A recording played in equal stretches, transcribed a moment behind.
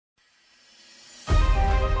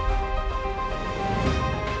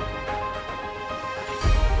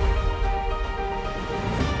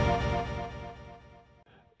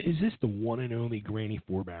one and only Granny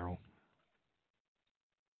Four Barrel.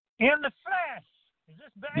 In the flesh. Is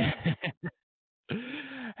this bad?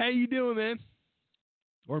 How you doing, man?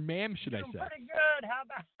 Or ma'am, should I say? Pretty good. How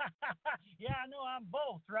about? Yeah, I know I'm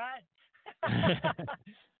both, right?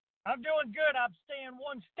 I'm doing good. I'm staying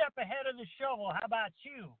one step ahead of the shovel. How about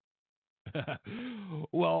you?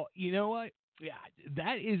 Well, you know what? Yeah,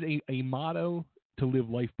 that is a motto to live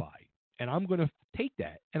life by. And I'm going to take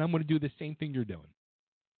that, and I'm going to do the same thing you're doing.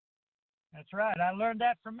 That's right. I learned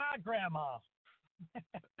that from my grandma.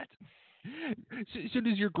 So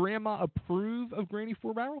does your grandma approve of Granny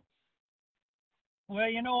Four Barrel? Well,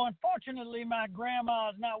 unfortunately, my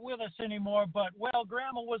grandma is not with us anymore, but while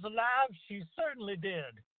Grandma was alive, she certainly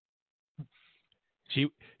did. She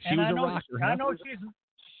was a rocker, huh? I know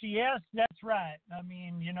yes, that's right. I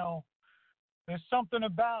mean, there's something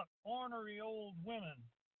about ornery old women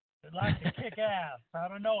that like to kick ass. I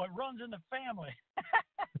don't know. It runs in the family.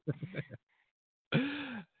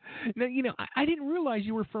 Now, I didn't realize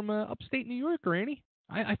you were from upstate New York, Granny.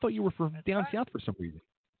 I thought you were from down south for some reason.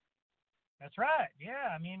 That's right.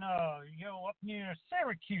 Yeah, I mean, up near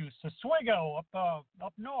Syracuse, Oswego,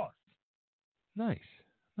 up north. Nice.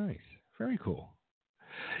 Very cool.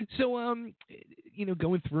 So,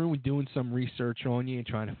 going through and doing some research on you and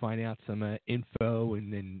trying to find out some info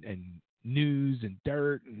and news and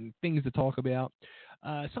dirt and things to talk about.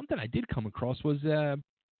 Something I did come across was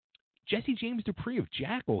Jesse James Dupree of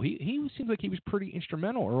Jackal. He seems like he was pretty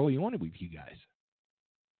instrumental early on with you guys.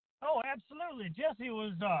 Oh, absolutely. Jesse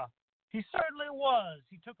was. He certainly was.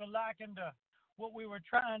 He took a liking to what we were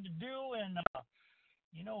trying to do and,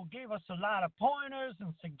 gave us a lot of pointers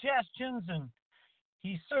and suggestions, and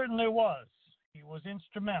he certainly was. He was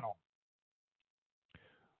instrumental.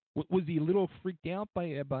 Was he a little freaked out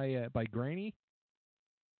by Granny?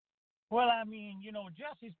 Well, I mean,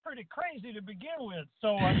 Jesse's pretty crazy to begin with,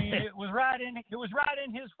 so I mean, it was right in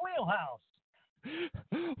his wheelhouse.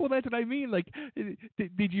 Well, that's what I mean. Like,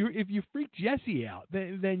 did you? If you freaked Jesse out,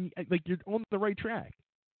 then like you're on the right track.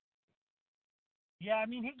 Yeah, I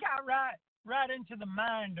mean, he got right into the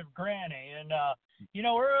mind of Granny, and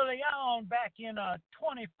early on back in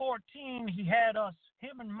 2014,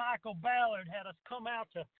 him and Michael Ballard had us come out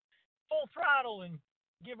to Full Throttle and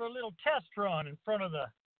give her a little test run in front of the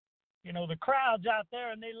crowds out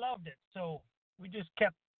there, and they loved it. So we just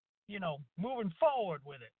kept, moving forward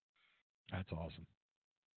with it. That's awesome.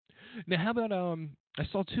 Now, how about I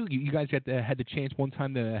saw too. You guys had the chance one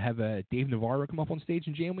time to have Dave Navarro come up on stage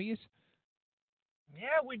and jam with you.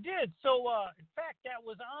 Yeah, we did. So, in fact, that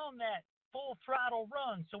was on that Full Throttle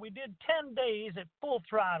run. So we did 10 days at Full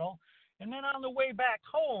Throttle, and then on the way back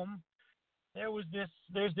home, there's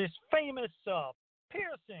this famous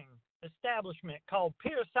piercing establishment called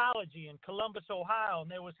Pierceology in Columbus, Ohio, and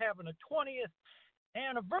they was having a 20th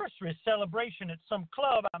anniversary celebration at some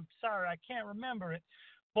club. I'm sorry, I can't remember it.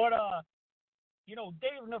 But,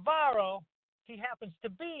 Dave Navarro, he happens to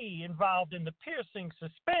be involved in the piercing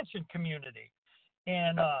suspension community.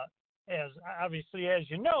 And as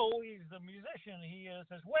you know, he's the musician he is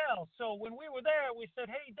as well. So when we were there, we said,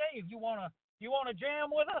 "Hey, Dave, you wanna jam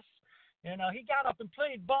with us?" And he got up and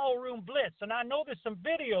played Ballroom Blitz. And I know there's some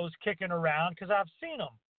videos kicking around because I've seen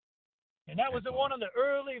them. And that was one of the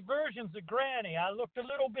early versions of Granny. I looked a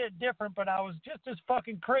little bit different, but I was just as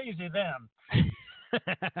fucking crazy then.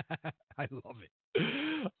 I love it.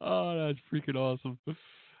 Oh, that's freaking awesome.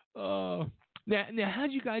 Now, how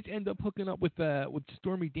did you guys end up hooking up with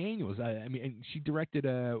Stormy Daniels? I mean, and she directed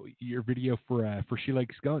your video for She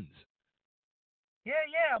Likes Guns.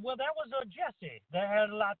 Yeah. Well, that was Jesse. That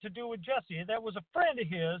had a lot to do with Jesse. That was a friend of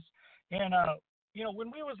his, and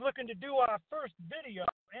when we was looking to do our first video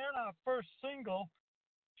and our first single,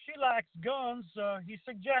 She Likes Guns, he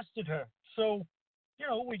suggested her. So,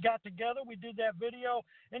 we got together, we did that video,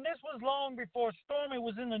 and this was long before Stormy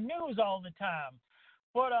was in the news all the time.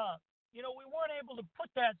 But we weren't able to put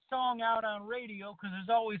that song out on radio because there's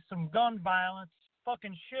always some gun violence,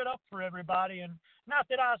 fucking shit up for everybody. And not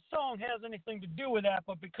that our song has anything to do with that,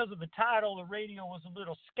 but because of the title, the radio was a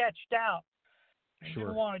little sketched out. And Sure.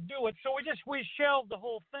 Didn't want to do it. So we shelved the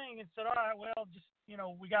whole thing and said, all right, well, just,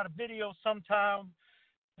 we got a video sometime.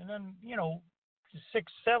 And then,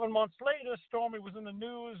 6-7 months later, Stormy was in the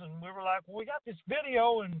news, and we were like, well, we got this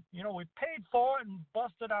video, and, we paid for it and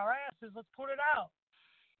busted our asses. Let's put it out.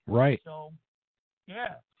 Right. So,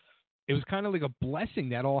 yeah. It was kind of like a blessing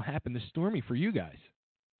that all happened to Stormy for you guys.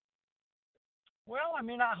 Well, I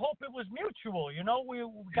mean, I hope it was mutual. We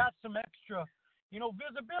got some extra,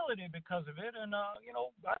 visibility because of it, and,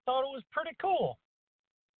 I thought it was pretty cool.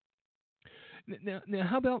 Now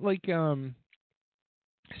how about like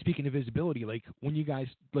speaking of visibility, like when you guys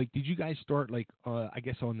did you guys start I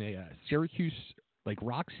guess on the Syracuse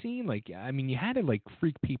rock scene? I mean, you had to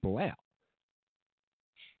freak people out.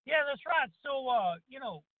 Yeah, that's right. So,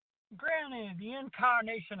 Granny, the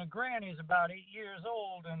incarnation of Granny is about 8 years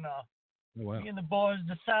old, and Wow. me and the boys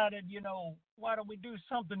decided, why don't we do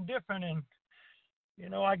something different? And,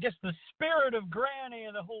 I guess the spirit of Granny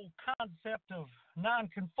and the whole concept of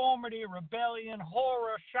nonconformity, rebellion,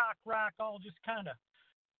 horror, shock rock all just kind of,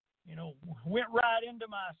 went right into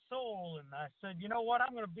my soul. And I said, you know what?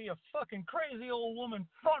 I'm going to be a fucking crazy old woman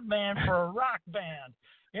frontman for a rock band.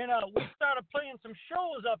 We started playing some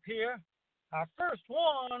shows up here. Our first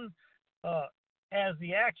one, as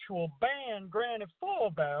the actual band, Granny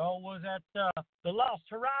Four Barrel, was at the Lost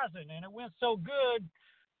Horizon, and it went so good,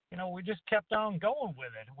 we just kept on going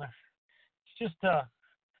with it. It's just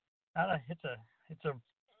it's a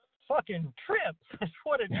fucking trip. That's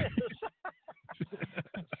what it is.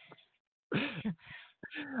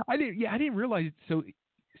 I didn't realize it. So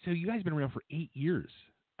you guys have been around for 8 years.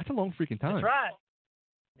 That's a long freaking time. That's right.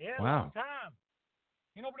 Yeah, wow. Long time.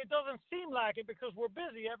 But it doesn't seem like it because we're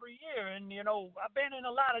busy every year. And, I've been in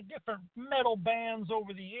a lot of different metal bands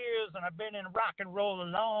over the years, and I've been in rock and roll a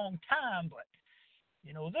long time. But,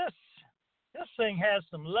 this thing has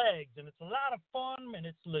some legs, and it's a lot of fun, and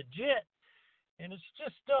it's legit. And it's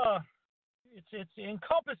just, it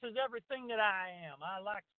encompasses everything that I am. I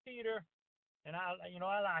like theater, and I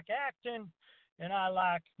like acting, and I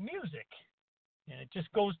like music. And it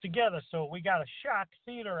just goes together. So we got a shock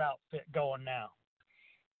theater outfit going now.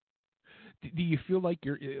 Do you feel like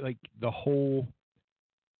you're the whole,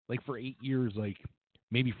 for 8 years,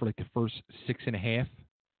 maybe for the first 6.5,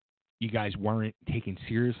 you guys weren't taken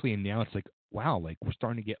seriously, and now it's wow, we're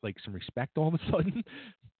starting to get some respect all of a sudden?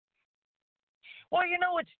 Well,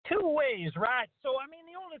 it's two ways, right? So, I mean,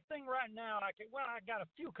 the only thing right now I got a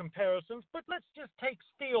few comparisons, but let's just take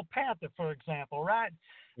Steel Panther, for example, right?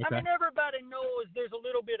 Okay. I mean, everybody knows there's a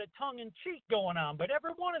little bit of tongue-in-cheek going on, but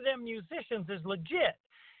every one of them musicians is legit.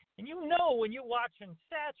 And when you're watching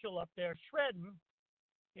Satchel up there shredding,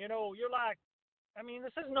 you're like, I mean,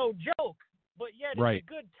 this is no joke, but yet it's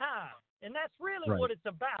a good time. And that's really what it's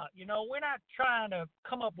about. We're not trying to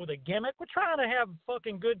come up with a gimmick. We're trying to have a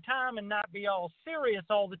fucking good time and not be all serious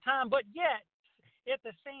all the time. But yet, at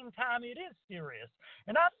the same time, it is serious.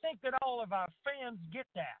 And I think that all of our fans get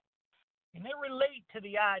that. And they relate to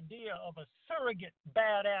the idea of a surrogate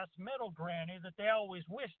badass metal granny that they always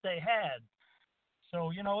wished they had.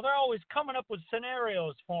 So, they're always coming up with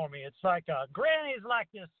scenarios for me. It's like Granny's like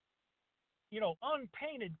this,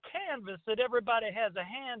 unpainted canvas that everybody has a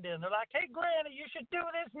hand in. They're like, hey, Granny, you should do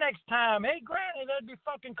this next time. Hey, Granny, that'd be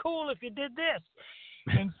fucking cool if you did this.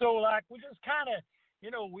 And so, we just kind of,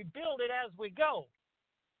 we build it as we go.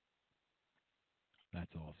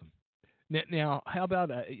 That's awesome. Now how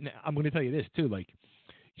about, I'm going to tell you this, too.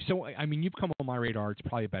 So, I mean, you've come on my radar. It's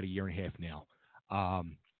probably about 1.5 years now.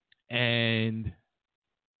 And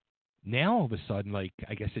now all of a sudden, I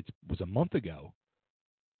guess it was a month ago,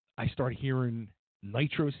 I started hearing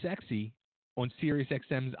Nitro Sexy on Sirius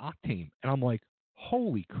XM's Octane, and I'm like,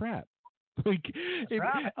 holy crap! I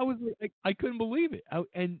was I couldn't believe it.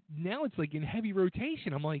 And now it's in heavy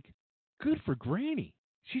rotation. I'm like, good for Granny.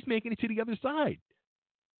 She's making it to the other side.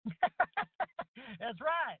 That's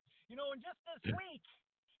right. And just this week,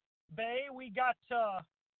 Bay, we got so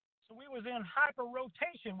we was in hyper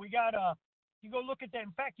rotation. We got you go look at that.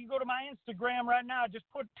 In fact, you go to my Instagram right now. Just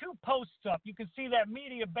put 2 posts up. You can see that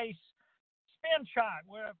media base spin shot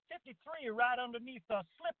where 53 right underneath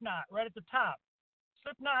Slipknot, right at the top.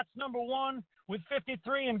 Slipknot's number 1 with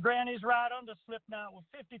 53, and Granny's right under Slipknot with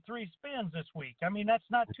 53 spins this week. I mean, that's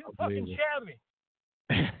not too fucking shabby.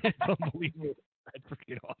 It's unbelievable. That's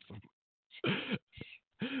freaking awesome.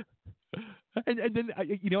 And then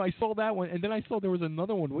I saw that one, and then I saw there was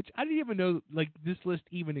another one, which I didn't even know this list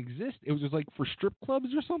even exists. It was just for strip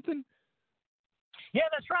clubs or something. Yeah,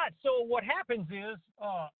 that's right. So what happens is,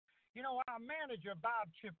 our manager Bob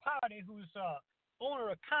Chipotti, who's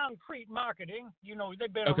owner of Concrete Marketing,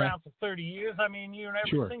 they've been around for 30 years. I mean,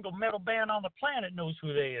 every single metal band on the planet knows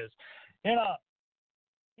who they is. And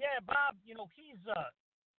Bob,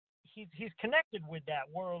 he's connected with that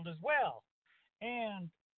world as well, and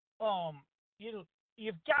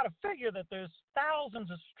you've got to figure that there's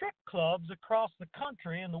thousands of strip clubs across the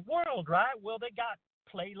country and the world, right? Well, they got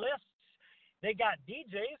playlists, they got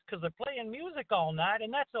DJs because they're playing music all night,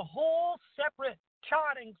 and that's a whole separate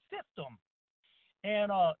charting system.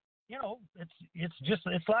 And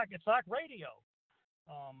it's like radio.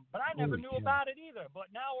 But I never knew about it either.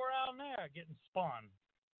 But now we're out there getting spun.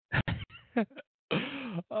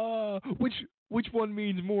 Which one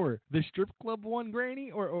means more, the strip club one,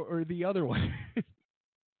 Granny, or the other one?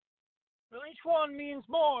 Well, each one means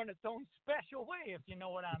more in its own special way, if you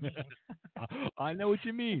know what I mean. I know what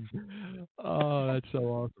you mean. Oh, that's so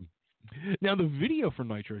awesome. Now, the video for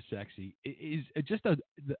Nitro Sexy is just a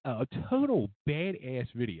total badass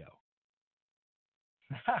video.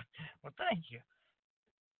 Well, thank you.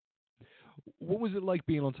 What was it like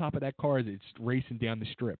being on top of that car as it's racing down the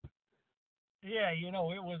strip? Yeah,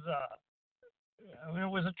 it was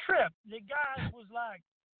a trip. The guy was like,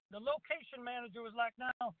 the location manager was like,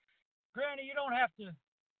 "Now, Granny, you don't have to,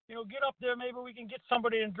 get up there. Maybe we can get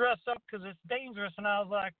somebody to dress up because it's dangerous." And I was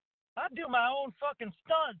like, "I do my own fucking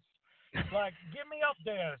stunts. Like, get me up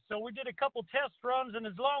there." So we did a couple test runs, and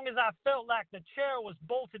as long as I felt like the chair was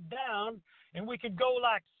bolted down and we could go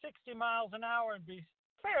like 60 miles an hour and be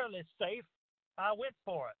fairly safe, I went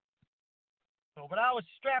for it. So, but I was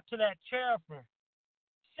strapped to that chair for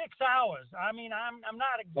 6 hours. I mean, I'm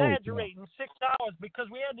not exaggerating. 6 hours, because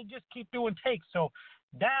we had to just keep doing takes. So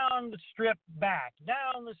down the strip, back,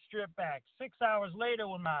 down the strip, back. 6 hours later,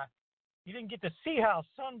 when you didn't get to see how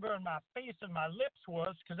sunburned my face and my lips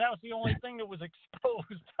was, because that was the only thing that was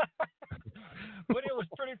exposed. But it was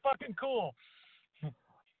pretty fucking cool.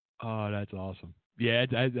 Oh, that's awesome. Yeah,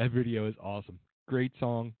 that video is awesome. Great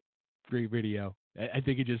song, great video. I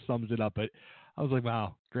think it just sums it up. But I was like,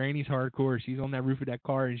 wow, Granny's hardcore. She's on that roof of that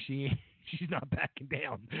car, and she's not backing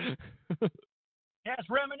down. Yeah, it's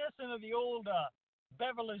reminiscent of the old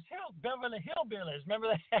Beverly Hillbillies. Remember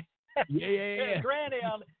that? Yeah. Granny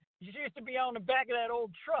she used to be on the back of that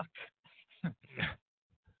old truck.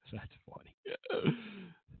 That's funny.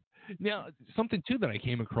 Now, something too that I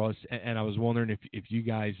came across, and I was wondering if you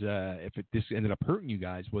guys, this ended up hurting you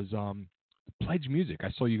guys, was pledge music.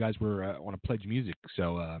 I saw you guys were on a pledge music,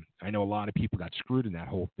 so I know a lot of people got screwed in that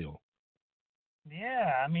whole deal.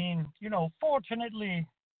 Yeah, I mean, fortunately,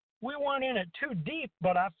 we weren't in it too deep,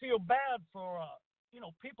 but I feel bad for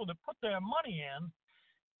people that put their money in.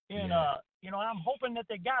 And I'm hoping that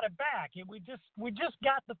they got it back. We just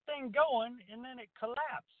got the thing going, and then it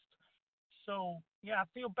collapsed. So yeah, I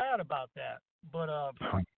feel bad about that. But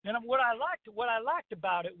and what I liked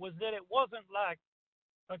about it was that it wasn't like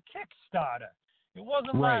a Kickstarter. It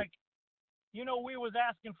wasn't like we was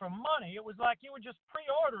asking for money. It was like you were just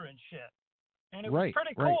pre-ordering shit, and it was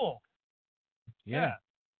pretty cool. Yeah.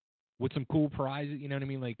 With some cool prizes, you know what I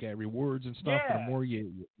mean, like rewards and stuff. Yeah. And the more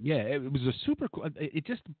it was a super cool. It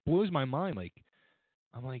just blows my mind. Like,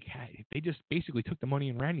 I'm like, hey, they just basically took the money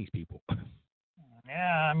and ran these people.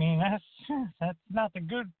 Yeah, I mean that's not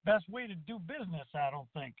the best way to do business, I don't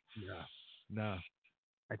think. Yeah. No.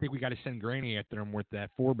 I think we got to send Granny after him with that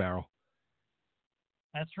 4-barrel.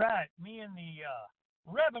 That's right. Me and the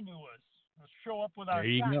revenuers will show up with our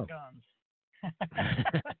shotguns.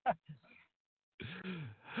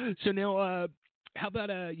 So now, how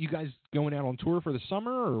about you guys going out on tour for the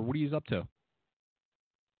summer, or what are you up to? All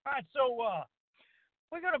right, so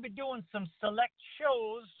we're going to be doing some select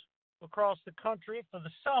shows across the country for the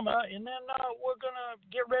summer, and then we're going to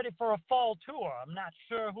get ready for a fall tour. I'm not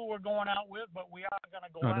sure who we're going out with, but we are going to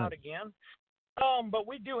go out again. But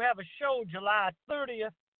we do have a show July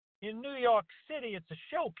 30th in New York City. It's a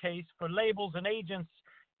showcase for labels and agents,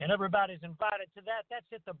 and everybody's invited to that.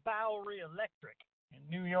 That's at the Bowery Electric in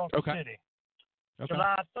New York City. Okay.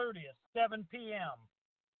 July 30th, 7 p.m.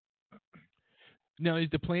 Now, is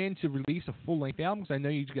the plan to release a full-length album? Because I know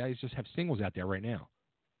you guys just have singles out there right now.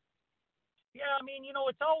 Yeah, I mean,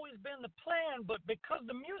 it's always been the plan, but because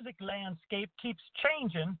the music landscape keeps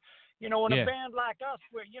changing, in a band like us,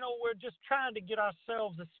 we're just trying to get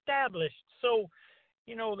ourselves established. So,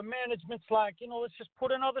 the management's like, let's just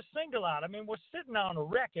put another single out. I mean, we're sitting on a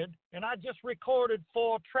record, and I just recorded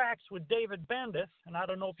 4 tracks with David Bendeth, and I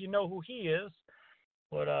don't know if you know who he is,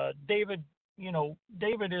 but David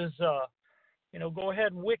is, go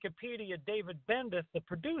ahead and Wikipedia David Bendeth, the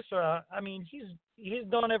producer. I mean, he's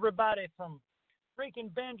done everybody from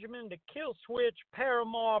Freaking Benjamin to Kill Switch,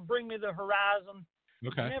 Paramore, Bring Me the Horizon,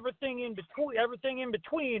 and everything in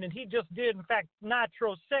between. And he just did, in fact,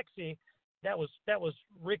 Nitro Sexy. That was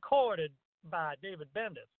recorded by David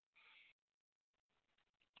Bendeth.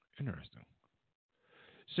 Interesting.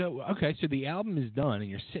 So so the album is done, and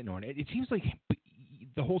you're sitting on it. It seems like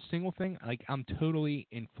the whole single thing, like, I'm totally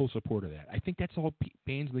in full support of that. I think that's all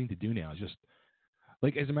bands need to do now. Is just,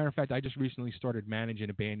 like, as a matter of fact, I just recently started managing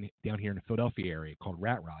a band down here in the Philadelphia area called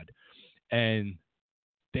Rat Rod, and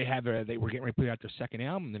they were getting ready to put out their second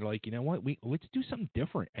album. They're like, you know what, let's do something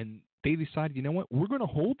different. And they decided, you know what, we're going to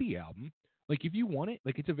hold the album. Like, if you want it,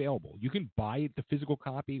 like, it's available. You can buy it, the physical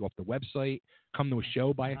copy, off the website, come to a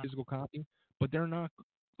show, buy a physical copy. but they're not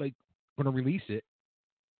like going to release it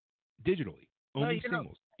digitally, only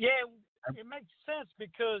singles. Yeah, it makes sense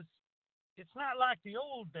because it's not like the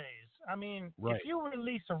old days. I mean, Right. if you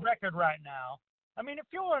release a record right now, I mean, if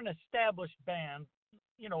you're an established band,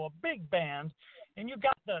 a big band, and you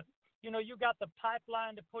got the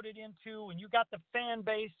pipeline to put it into, and you got the fan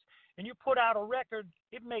base, and you put out a record,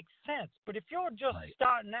 it makes sense. But if you're just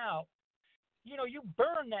starting out, you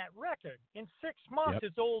burn that record in 6 months.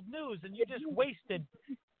 It's old news, and you just wasted,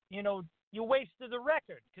 you wasted the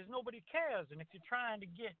record because nobody cares. And if you're trying to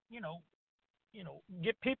get,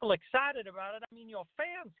 get people excited about it, I mean, your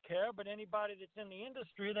fans care, but anybody that's in the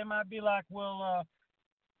industry, they might be like, well,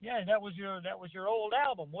 yeah, that was your old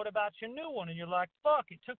album. What about your new one? And you're like, fuck,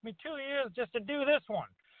 it took me 2 years just to do this one.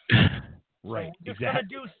 Right, so just exactly.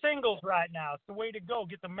 gonna do singles right now. It's the way to go.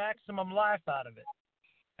 Get the maximum life out of it.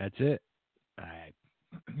 That's it. I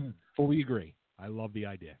fully agree. I love the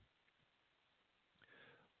idea.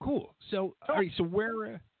 Cool. So, all right. So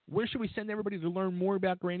where should we send everybody to learn more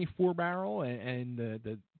about Granny 4Barrel and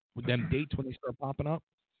them dates when they start popping up?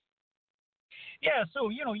 Yeah, so,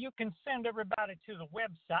 you can send everybody to the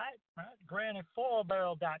website, right,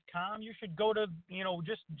 granny4barrel.com. You should go to,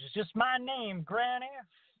 just my name, Granny,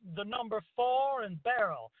 the number 4 and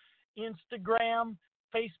Barrel, Instagram,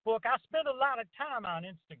 Facebook. I spend a lot of time on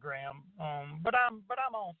Instagram, but I'm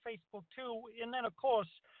on Facebook too. And then, of course,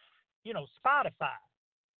 Spotify.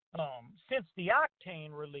 Since the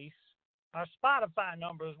Octane release, our Spotify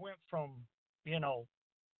numbers went from,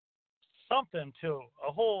 something to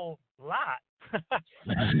a whole lot. I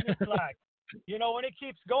mean, it's like, and it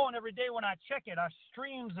keeps going every day when I check it. Our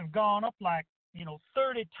streams have gone up like,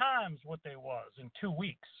 30 times what they was in 2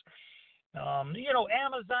 weeks.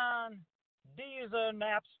 Amazon, Deezer,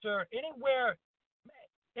 Napster, anywhere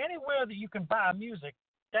that you can buy music,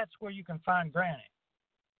 that's where you can find Granny.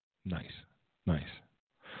 Nice.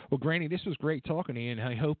 Well, Granny, this was great talking to you, and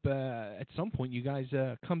I hope at some point you guys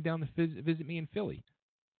come down to visit me in Philly.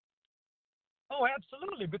 Oh,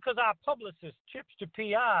 absolutely, because our publicist, Chips to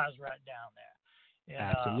PI's right down there.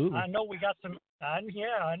 And, absolutely. I know we got some, I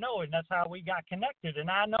know, and that's how we got connected. And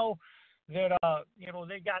I know that,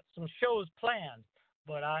 they got some shows planned,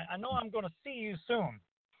 but I know I'm going to see you soon.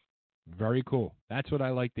 Very cool. That's what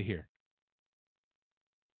I like to hear.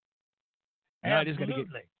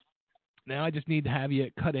 Absolutely. Now I just need to have you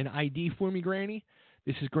cut an ID for me, Granny.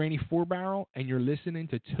 This is Granny 4Barrel, and you're listening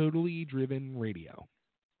to Totally Driven Radio.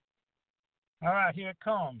 All right, here it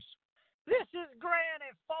comes. This is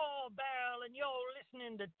Granny 4Barrel, and you're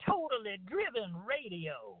listening to Totally Driven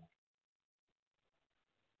Radio.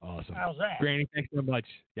 Awesome. How's that? Granny, thanks so much.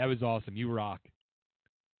 That was awesome. You rock.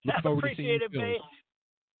 Look forward to seeing you. Appreciate it, babe.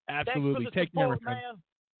 Absolutely. Thanks for the Take care, support, my friend. man.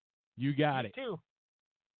 You got it. You too.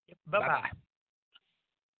 Bye-bye.